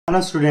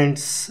Hello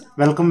students,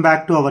 welcome back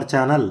to our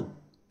channel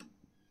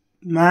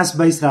Maths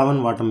by SRAVAN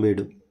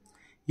VATAMBEDU.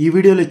 ఈ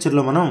video lecture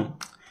లో మనం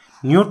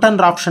Newton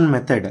Raphson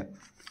method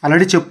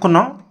already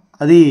చెప్పుకున్నాం.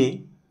 అది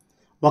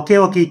ఒకే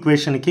ఒక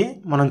ఈక్వేషన్ కి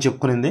మనం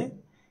చెప్పుకునింది.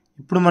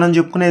 ఇప్పుడు మనం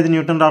చెప్పుకునేది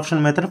Newton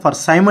Raphson method for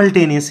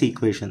simultaneous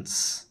equations.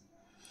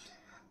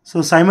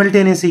 So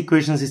simultaneous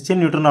equations ఇచ్చే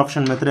న్యూటన్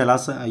రాఫ్సన్ మెథడ్ ఎలా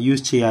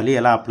యూజ్ చేయాలి,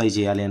 ఎలా అప్లై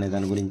చేయాలి అనే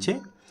దాని గురించి.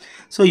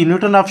 సో ఈ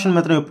న్యూటన్ రాఫ్సన్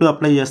మెథడ్ ఎప్పుడు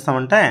అప్లై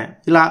చేస్తామంటే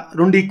ఇలా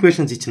రెండు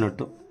ఈక్వేషన్స్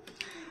ఇచ్చినట్టు.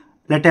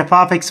 Let f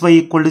of xy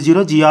equal to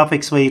 0, g of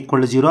xy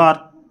equal to 0 are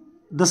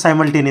the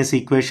simultaneous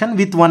equation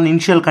with one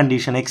initial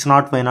condition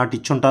x0 y0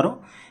 ఇచ్చుంటారు.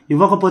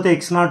 ఇవ్వకపోతే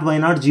x0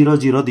 y0 0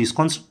 0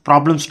 తీసుకొని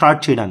ప్రాబ్లం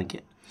స్టార్ట్ చేయడానికి.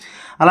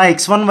 అలా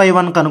x1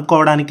 y1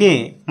 కనుక్కోవడానికి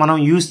మనం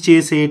యూజ్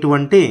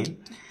చేసేటువంటి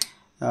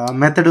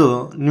మెథడ్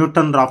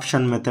న్యూటన్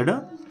రాఫ్సన్ మెథడ్.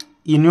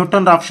 ఈ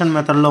Newton Raphson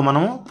మెథడ్లో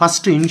మనం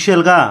ఫస్ట్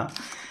ఇనిషియల్గా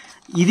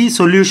ఇది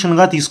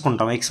సొల్యూషన్గా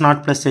తీసుకుంటాం. x0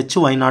 plus h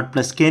y0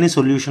 plus kని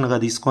సొల్యూషన్గా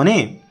తీసుకొని,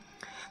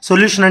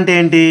 సొల్యూషన్ అంటే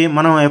ఏంటి,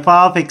 మనం ఎఫ్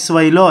ఆఫ్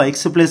ఎక్స్వైలో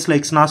ఎక్స్ ప్లస్లో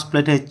x0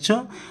 plus H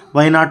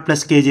y0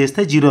 plus కే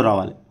చేస్తే 0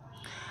 రావాలి.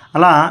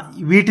 అలా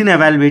వీటిని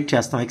ఎవాల్యుయేట్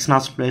చేస్తాం.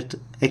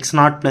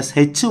 x0 plus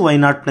H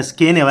y0 plus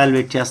కేని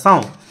evaluate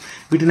చేస్తాం.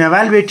 వీటిని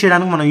ఎవాల్యుయేట్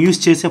చేయడానికి మనం యూజ్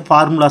చేసే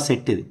ఫార్ములా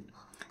సెట్ ఇది.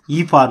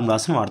 ఈ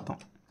ఫార్ములాస్ని వాడతాం.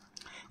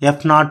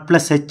 f0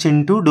 plus H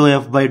into do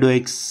F by do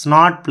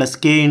x0 plus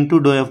K into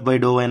do F by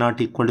do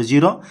y0 equal to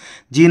 0,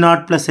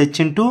 g0 plus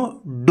H into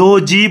do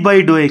G by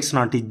do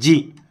x0 ఇది G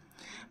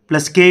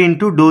plus K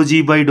into do G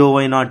by do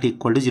y0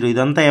 equal to 0.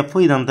 ఇదంతా F,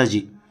 ఇదంతా G.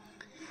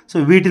 So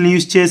వీటిని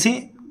use చేసి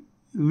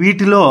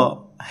వీటిలో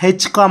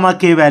H comma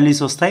కే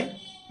values వస్తాయి.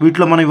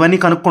 వీటిలో మనం ఇవన్నీ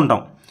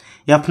కనుక్కుంటాం.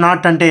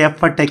 f0 అంటే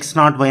F at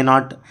x0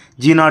 y0,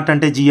 g0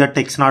 అంటే g అట్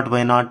x0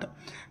 y0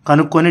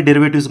 కనుక్కొని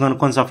డెరివేటివ్స్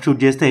కనుక్కొని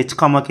సబ్స్టిట్యూట్ చేస్తే హెచ్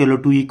కామా కేలో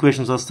 2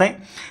 ఈక్వేషన్స్ వస్తాయి.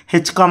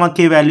 హెచ్ కామా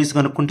కే వాల్యూస్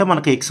కనుక్కుంటే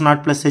మనకి x0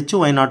 plus H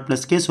y0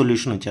 plus కే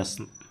సొల్యూషన్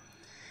వచ్చేస్తుంది.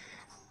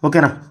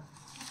 ఓకేనా?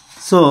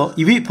 సో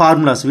ఇవి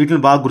ఫార్ములాస్, వీటిని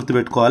బాగా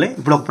గుర్తుపెట్టుకోవాలి.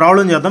 ఇప్పుడు ఒక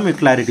ప్రాబ్లం చేద్దాం, మీకు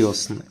క్లారిటీ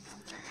వస్తుంది.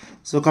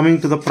 So coming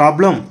to the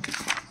problem,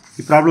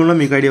 ఈ ప్రాబ్లంలో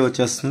మీకు ఐడియా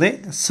వచ్చేస్తుంది.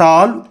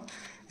 Solve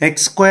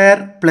X square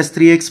plus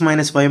 3x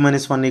minus y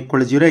minus 1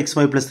 equal 0,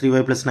 xy plus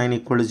 3y plus 9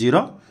 equal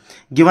 0,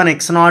 given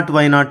x0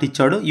 y0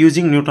 ఇచ్చాడు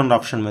యూజింగ్ న్యూటన్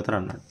రాఫ్సన్ మెథడ్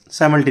అన్నాడు.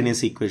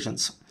 Simultaneous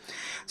equations.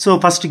 So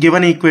first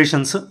given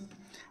equations.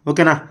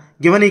 ఓకేనా?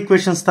 Given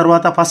equations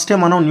తర్వాత ఫస్టే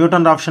మనం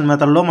న్యూటన్ రాఫ్సన్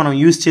మెథడ్లో మనం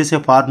use చేసే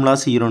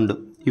formulas ఈ రెండు,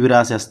 ఇవి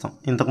రాసేస్తాం.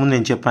 ఇంతకుముందు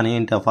నేను చెప్పాను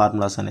ఏంటి ఆ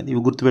ఫార్ములాస్ అనేది,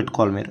 ఇవి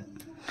గుర్తుపెట్టుకోవాలి మీరు.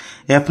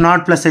 f0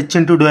 plus H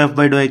into do F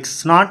by do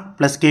x0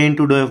 plus K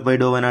into do F by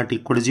do y0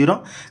 equal 0,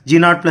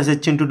 g0 plus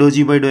H into do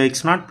G by do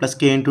x0 plus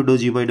K into do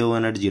G by do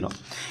y0 0.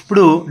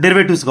 ఇప్పుడు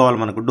derivatives కావాలి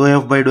మనకు. Do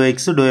F by do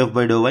X, do F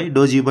by do why,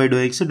 do G by do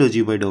X, do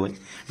G by do why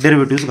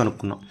derivatives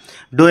కనుక్కున్నాం.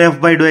 Do F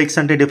by do X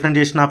అంటే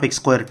differentiation of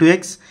X square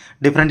 2x,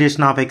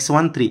 differentiation of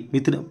x1 3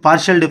 with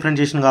partial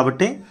differentiation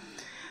కాబట్టి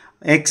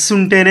X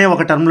ఉంటేనే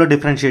ఒక టర్మ్లో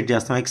differentiate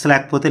చేస్తాం, X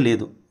లేకపోతే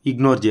లేదు,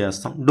 ignore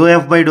చేస్తాం. Do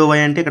F by do why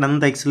అంటే ఇక్కడ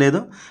అంతా ఎక్స్ లేదు,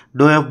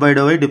 do F by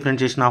do why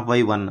differentiation of why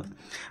 1.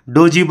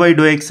 Do G by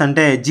do X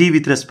అంటే G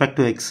with respect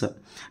to X,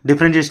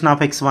 differentiation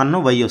of X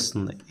 1 why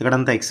వస్తుంది,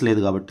 ఇక్కడంతా ఎక్స్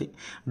లేదు కాబట్టి.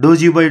 Do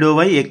G by do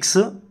why X,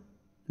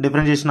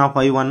 differentiation of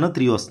why 1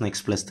 3 వస్తుంది,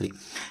 X plus 3.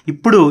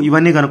 ఇప్పుడు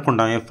ఇవన్నీ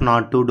కనుక్కుంటాం.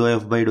 f0 do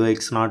F by do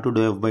x0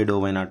 do F by do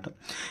y0.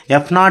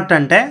 f0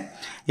 అంటే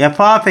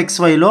F of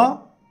X వైలో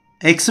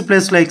X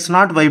ప్లేస్లో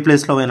x0, why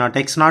ప్లేస్లో y0,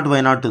 x0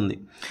 y0 ఉంది.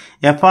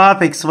 F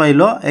of X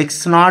వైలో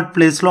x0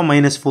 ప్లేస్లో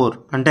 -4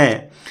 అంటే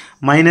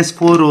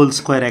 -4 whole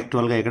square,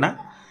 యాక్చువల్గా ఇక్కడ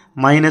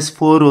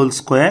 -4 హోల్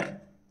స్క్వేర్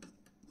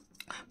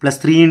ప్లస్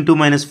 3 ఇంటూ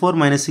 -4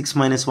 -6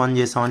 -1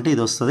 చేసామంటే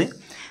ఇది వస్తుంది.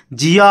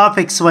 జీ ఆఫ్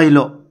ఎక్స్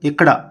వైలో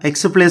ఇక్కడ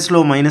ఎక్స్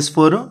ప్లేస్లో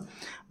 -4,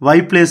 వై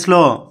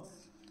ప్లేస్లో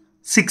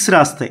 6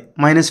 రాస్తాయి.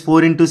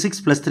 -4 ఇంటూ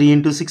 6 ప్లస్ 3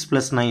 ఇంటూ 6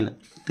 ప్లస్ 9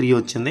 3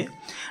 వచ్చింది.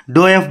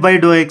 Do F by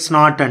do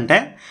x0 అంటే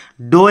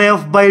డో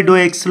ఎఫ్ బై డో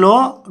ఎక్స్లో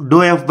do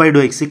F by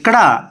do X, ఇక్కడ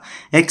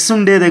ఎక్స్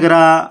ఉండే దగ్గర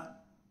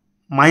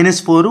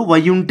 -4, వై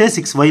ఉంటే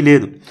 6, వై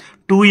లేదు,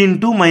 2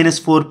 ఇంటూ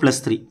 -4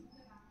 ప్లస్ 3.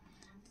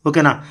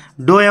 ఓకేనా?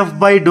 Do F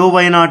by do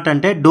y0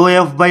 అంటే do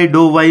F by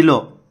do వైలో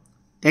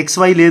X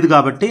why లేదు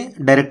కాబట్టి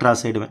డైరెక్ట్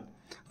రాసేయడమే,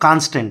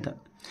 కాన్స్టెంట్.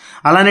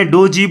 అలానే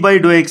do G by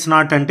do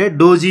x0 అంటే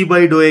డో జీ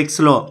బై డో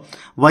ఎక్స్లో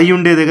వై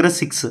ఉండే దగ్గర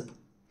 6,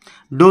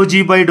 do G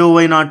by do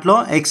y0లో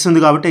X ఉంది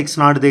కాబట్టి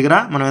x0 దగ్గర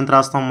మనం ఎంత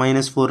రాస్తాం,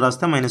 -4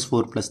 రాస్తే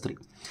 -4 ప్లస్ 3.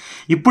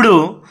 ఇప్పుడు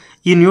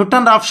ఈ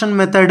న్యూటన్ రాఫ్సన్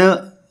మెథడ్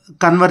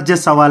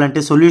కన్వర్జెస్ అవ్వాలంటే,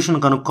 సొల్యూషన్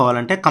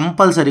కనుక్కోవాలంటే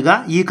కంపల్సరీగా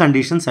ఈ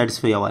కండిషన్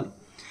సాటిస్ఫై అవ్వాలి.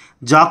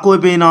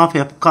 Jacobian of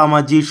F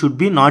comma G should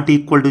be not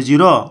equal to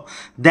 0,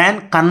 then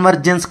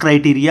convergence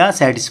criteria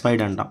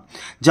satisfied అంటాం.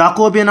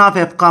 Jacobian of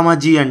F comma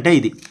G అంటే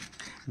ఇది.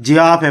 G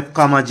of F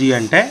comma G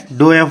అంటే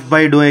do F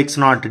by do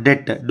x0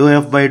 debt do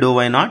F by do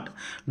y0,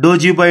 do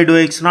G by do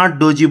x0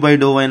 do G by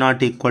do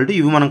y0 equal to,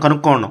 ఇవి మనం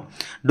కనుక్కోండి.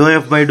 Do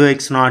F by do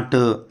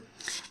x0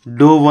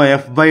 do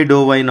F by do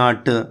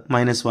y0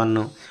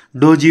 -1,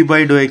 do G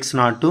by do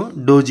x0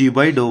 do G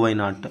by do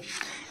y0.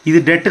 ఇది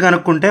debt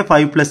కనుక్కుంటే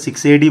 5 +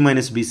 6 AD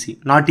 - BC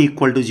not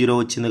equal to 0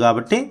 వచ్చింది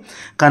కాబట్టి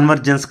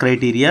convergence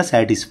criteria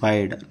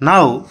satisfied.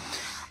 Now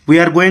We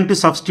are going to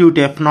substitute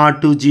f naught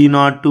to g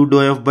naught to dou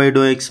f by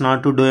dou x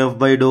naught to dou f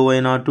by dou y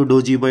naught to dou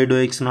g by dou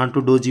x naught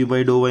to dou g by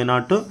dou y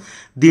naught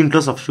దీంట్లో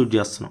substitute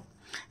చేస్తున్నాం.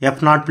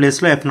 F not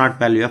ప్లేస్లో F not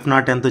value, F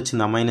not ఎంత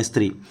వచ్చిందా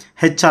 -3,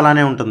 H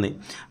అలానే ఉంటుంది,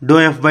 do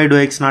F by do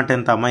X not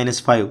ఎంత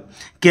 -5,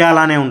 కే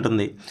అలానే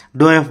ఉంటుంది,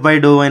 do F by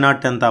do why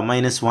not ఎంత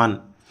 -1,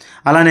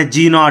 అలానే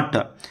జీ నాట్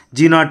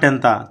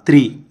ఎంత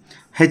 3,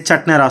 హెచ్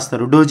అట్నే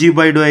రాస్తారు, do G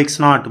by do X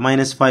not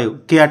 -5,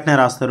 కే అట్నే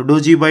రాస్తారు, do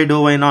G by do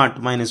why not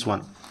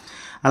 -1.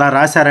 అలా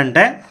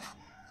రాశారంటే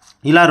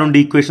ఇలా 2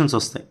 ఈక్వేషన్స్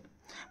వస్తాయి.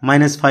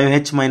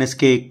 -5h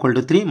 - k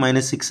 = 3,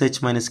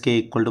 -6h - k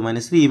 =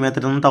 -3. ఈ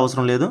మెథడ్ అంతా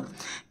అవసరం లేదు.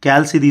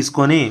 క్యాల్సి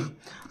తీసుకొని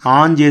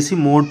ఆన్ చేసి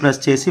మోడ్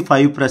ప్రెస్ చేసి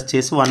 5 ప్రెస్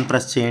చేసి 1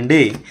 ప్రెస్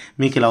చేయండి,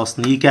 మీకు ఇలా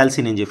వస్తుంది. ఈ క్యాల్సి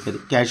నేను చెప్పేది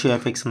క్యాషియో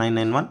ఎఫ్ఎక్స్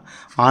 991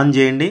 ఆన్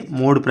చేయండి,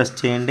 మోడ్ ప్రెస్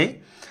చేయండి,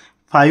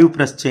 5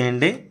 ప్రెస్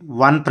చేయండి,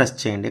 1 ప్రెస్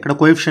చేయండి. ఇక్కడ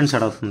కోఎఫిషియంట్స్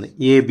అడుగుతుంది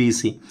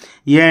ఏబిసి.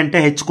 ఏ అంటే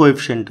హెచ్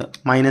కోఎఫిషియంట్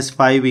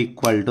 -5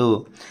 =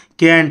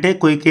 కే అంటే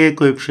కే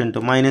కోఎఫిషియంట్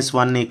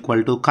 -1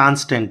 =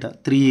 కాన్స్టెంట్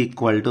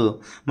 3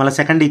 మళ్ళీ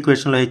సెకండ్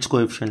ఈక్వేషన్లో హెచ్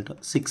కోఎఫిషియంట్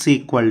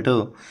 6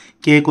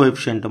 కే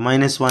కోఎఫిషియంట్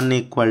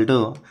 -1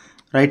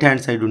 రైట్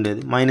హ్యాండ్ సైడ్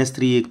ఉండేది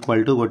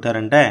 -3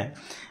 కొట్టారంటే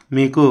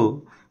మీకు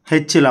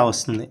హెచ్ ఇలా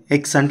వస్తుంది.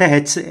 ఎక్స్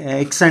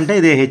అంటే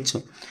ఇదే హెచ్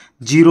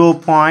 0.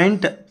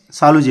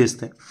 సాల్వ్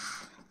చేస్తే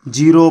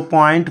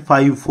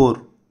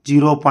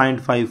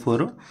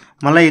 0.54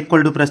 మళ్ళీ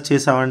ఈక్వల్ టు ప్రెస్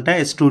చేసామంటే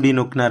S2D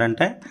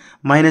నొక్కినారంటే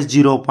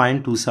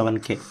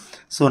 -0.27k.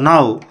 సో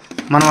నౌ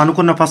మనం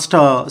అనుకున్న first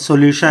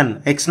solution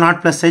x0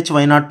 + h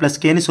y0 +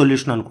 k ని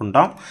సొల్యూషన్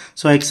అనుకుంటాం.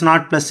 సో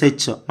x0 +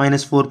 h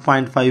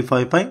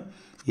 -4.555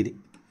 ఇది.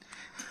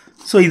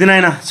 So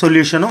ఇదినైనా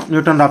solution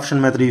Newton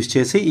Raphson method use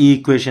చేసి ఈ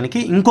ఈక్వేషన్కి.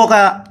 ఇంకొక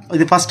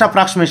ఇది ఫస్ట్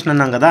అప్రాక్సిమేషన్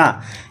అన్నాం కదా,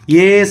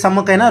 ఏ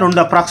సమ్మకైనా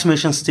 2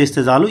 అప్రాక్సిమేషన్స్ చేస్తే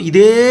చాలు.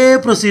 ఇదే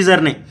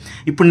ప్రొసీజర్ని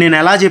ఇప్పుడు నేను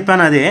ఎలా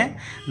చెప్పాను అదే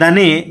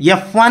దాన్ని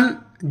f1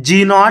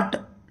 g0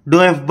 do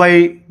F by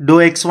do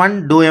x1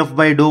 do F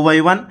by do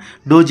y1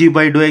 do g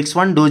by do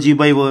x1 do g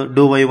by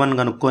do y1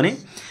 కనుక్కొని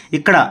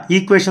ఇక్కడ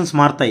ఈక్వేషన్స్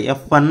మారుతాయి.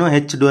 f1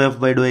 h do F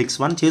by do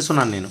x1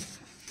 చేస్తున్నాను నేను.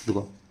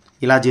 ఇదిగో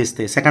ఇలా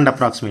చేస్తే సెకండ్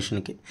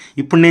అప్రాక్సిమేషన్కి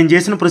ఇప్పుడు నేను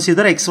చేసిన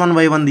ప్రొసీజర్ x1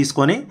 y1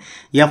 తీసుకొని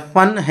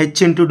f1 h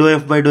into do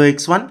F by do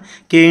x1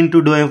 k into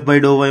do F by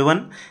do y1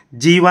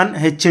 g1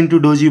 h into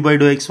do g by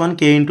do x1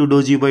 k into do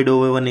g by do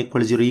y1 =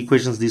 0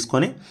 equations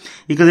తీసుకొని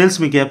ఇక్కడ తెలుసు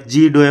మీకు fg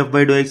do F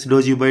by do x do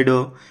g by do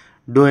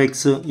x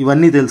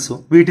ఇవన్నీ తెలుసు.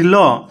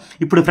 వీటిల్లో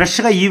ఇప్పుడు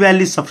ఫ్రెష్గా ఈ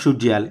వాల్యూస్ సబ్స్టిట్యూట్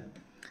చేయాలి.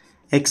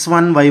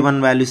 x1 y1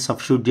 వాల్యూస్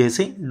సబ్స్టిట్యూట్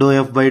చేసి do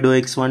F by do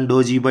x1 do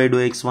g by do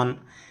x1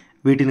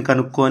 వీటిని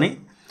కనుక్కొని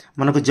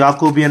మనకు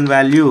జాకోబియన్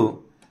వాల్యూ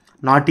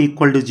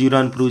 ≠0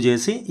 అని ప్రూవ్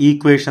చేసి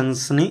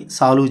ఈక్వేషన్స్ని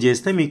సాల్వ్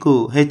చేస్తే మీకు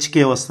hk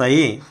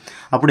వస్తాయి.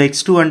 అప్పుడు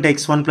x2 అంటే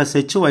x1 +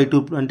 h, y2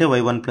 అంటే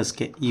y1 + k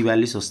ఈ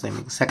వాల్యూస్ వస్తాయి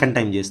మీకు సెకండ్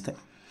టైం చేస్తే.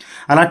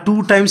 అలా 2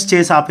 టైమ్స్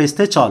చేసి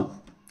ఆపేస్తే చాలు,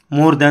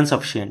 మోర్ దాన్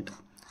సఫిషియంట్.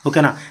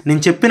 ఓకేనా?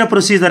 నేను చెప్పిన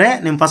ప్రొసీజరే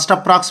నేను ఫస్ట్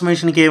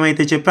అప్రాక్సిమేషన్కి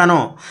ఏమైతే చెప్పానో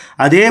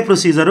అదే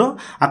ప్రొసీజరు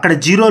అక్కడ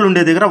జీరోలు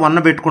ఉండే దగ్గర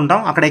 1 పెట్టుకుంటాం,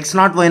 అక్కడ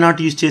x0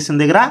 y0 యూజ్ చేసిన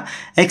దగ్గర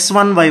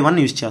x1 y1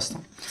 యూజ్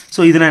చేస్తాం. సో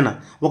ఇదినైనా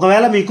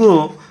ఒకవేళ మీకు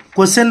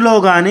క్వశ్చన్లో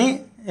కానీ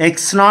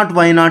x0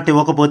 y0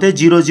 ఇవ్వకపోతే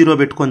 0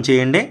 పెట్టుకొని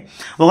చేయండి.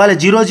 ఒకవేళ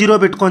 0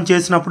 పెట్టుకొని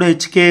చేసినప్పుడు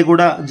hk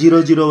కూడా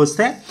 0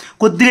 వస్తే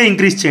కొద్దిగా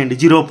ఇంక్రీజ్ చేయండి,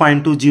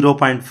 0.2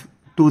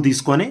 0.2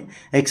 తీసుకొని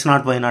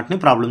x0 y0ని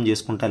ప్రాబ్లం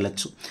చేసుకుంటూ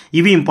వెళ్ళచ్చు.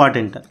 ఇవి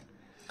ఇంపార్టెంట్.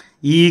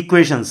 ఈ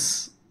equations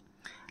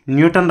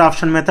Newton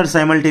Raphson method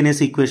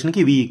simultaneous ఈక్వేషన్కి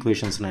ఇవి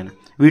ఈక్వేషన్స్ నాయన,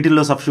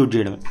 వీటిల్లో సబ్స్టిట్యూట్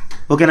చేయడమే.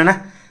 ఓకేనా?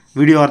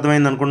 వీడియో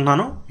అర్థమైంది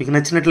అనుకుంటున్నాను. మీకు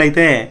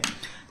నచ్చినట్లయితే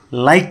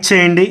లైక్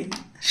చేయండి,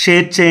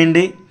 షేర్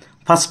చేయండి.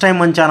 ఫస్ట్ టైం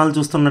మన ఛానల్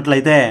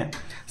చూస్తున్నట్లయితే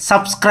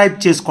సబ్స్క్రైబ్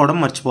చేసుకోవడం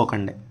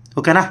మర్చిపోకండి.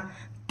 ఓకేనా?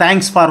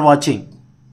 Thanks for watching.